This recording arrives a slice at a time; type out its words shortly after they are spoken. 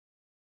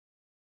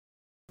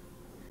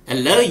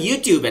Hello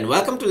YouTube and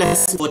welcome to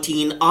lesson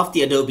 14 of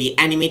the Adobe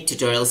Animate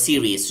tutorial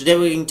series. Today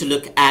we're going to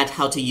look at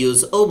how to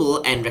use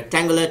oval and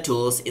rectangular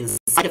tools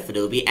inside of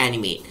Adobe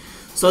Animate.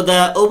 So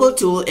the oval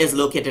tool is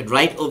located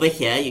right over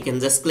here. You can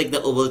just click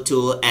the oval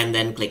tool and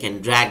then click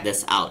and drag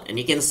this out. And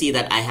you can see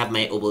that I have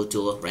my oval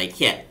tool right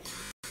here.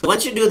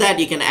 Once you do that,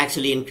 you can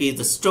actually increase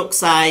the stroke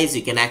size.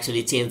 You can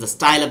actually change the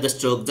style of the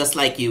stroke just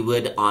like you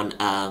would on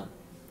a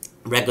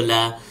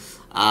regular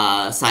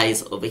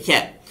size over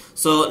here.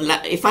 So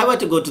if I were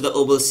to go to the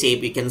oval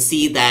shape, you can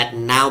see that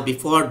now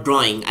before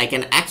drawing, I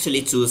can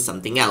actually choose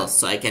something else.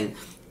 So I can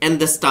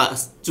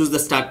choose the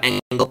start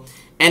angle,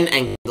 end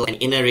angle, and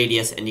inner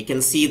radius, and you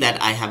can see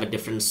that I have a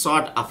different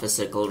sort of a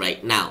circle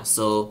right now.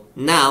 So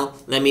now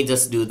let me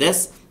just do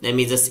this. Let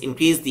me just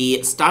increase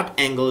the start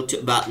angle to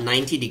about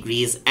 90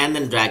 degrees and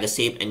then drag a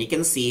shape, and you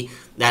can see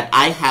that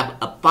I have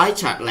a pie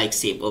chart like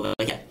shape over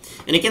here.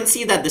 And you can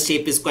see that the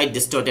shape is quite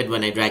distorted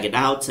when I drag it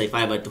out. So if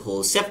I were to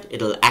hold shift,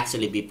 it'll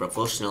actually be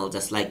proportional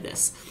just like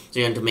this. So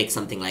you want to make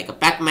something like a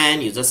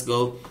Pacman, you just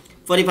go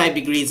 45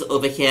 degrees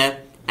over here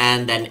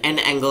and then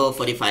end angle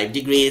 45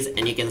 degrees,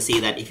 and you can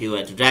see that if you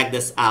were to drag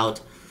this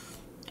out,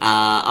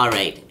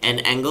 alright,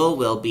 end angle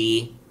will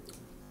be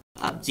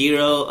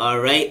 0.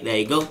 Alright, there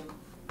you go.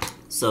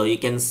 So you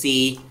can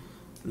see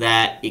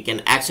that you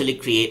can actually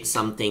create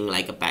something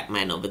like a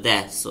Pacman over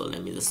there. So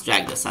let me just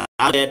drag this out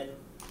a bit.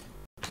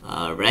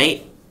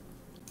 Alright,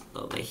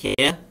 over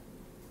here.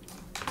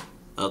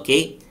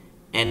 Okay,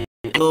 and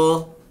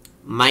angle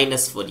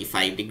minus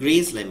 45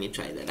 degrees. Let me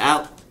try that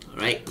out.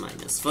 Alright,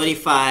 minus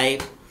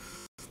 45.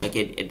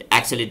 Okay, it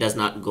actually does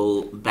not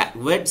go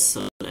backwards.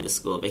 So let's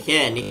just go over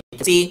here, and you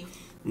can see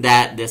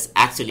that this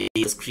actually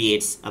just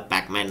creates a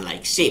Pacman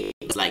like shape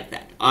like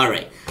that.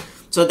 Alright.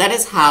 So that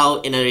is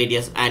how inner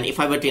radius, and if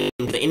I were to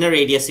include the inner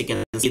radius, you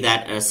can see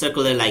that a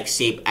circular like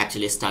shape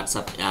actually starts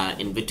up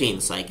in between.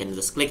 So I can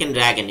just click and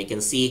drag, and you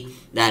can see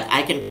that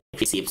I can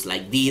create shapes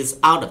like these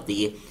out of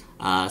the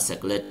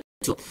circular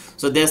tool.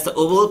 So there's the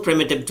oval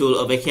primitive tool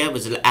over here,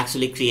 which will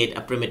actually create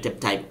a primitive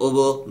type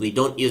oval. We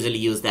don't usually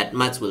use that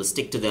much. We'll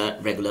stick to the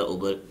regular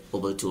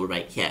oval tool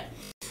right here.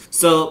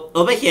 So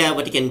over here,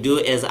 what you can do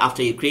is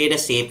after you create a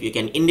shape, you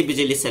can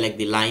individually select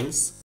the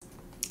lines.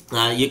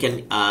 You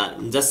can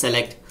just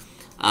select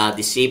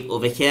the shape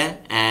over here,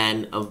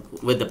 and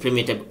with the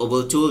primitive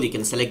oval tool you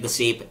can select the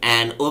shape,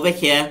 and over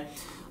here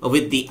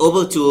with the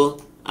oval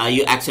tool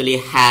you actually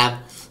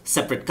have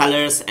separate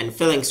colors and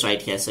fillings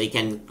right here. So you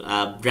can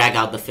drag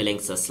out the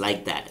fillings just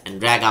like that and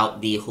drag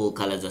out the whole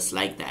color just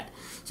like that.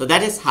 So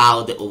that is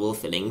how the oval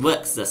filling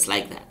works, just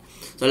like that.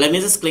 So let me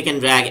just click and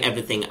drag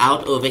everything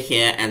out over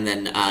here and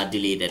then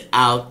delete it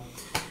out.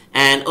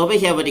 And over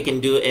here what you can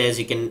do is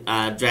you can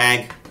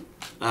drag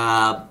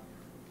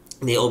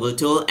the oval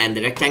tool, and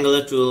the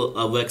rectangular tool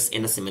works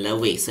in a similar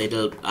way. So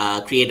it'll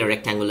create a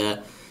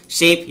rectangular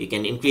shape. You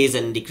can increase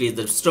and decrease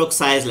the stroke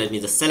size. Let me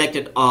just select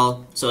it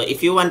all. So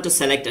if you want to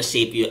select a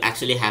shape, you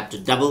actually have to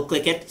double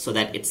click it so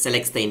that it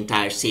selects the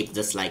entire shape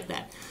just like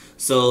that.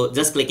 So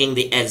just clicking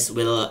the edge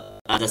will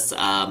just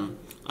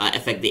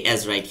affect the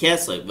edge right here.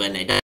 So when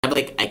I double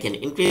click, I can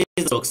increase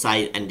the stroke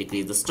size and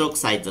decrease the stroke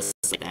size just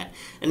like that.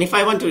 And if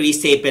I want to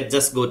reshape it,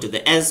 just go to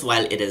the edge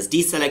while it is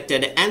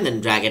deselected and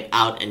then drag it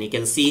out, and you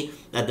can see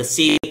that the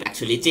shape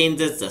actually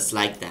changes just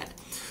like that.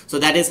 So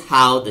that is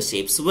how the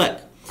shapes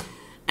work.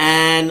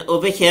 And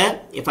over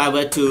here, if I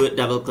were to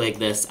double click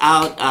this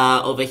out,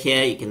 over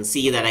here you can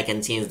see that I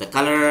can change the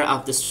color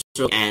of the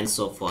stroke and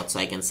so forth. So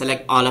I can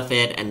select all of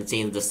it and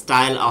change the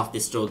style of the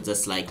stroke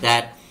just like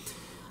that,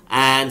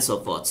 and so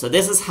forth. So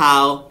this is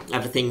how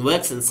everything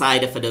works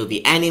inside of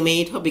Adobe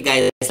Animate. Hope you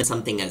guys learned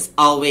something as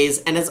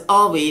always. And as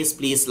always,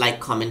 please like,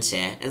 comment,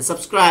 share, and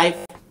subscribe.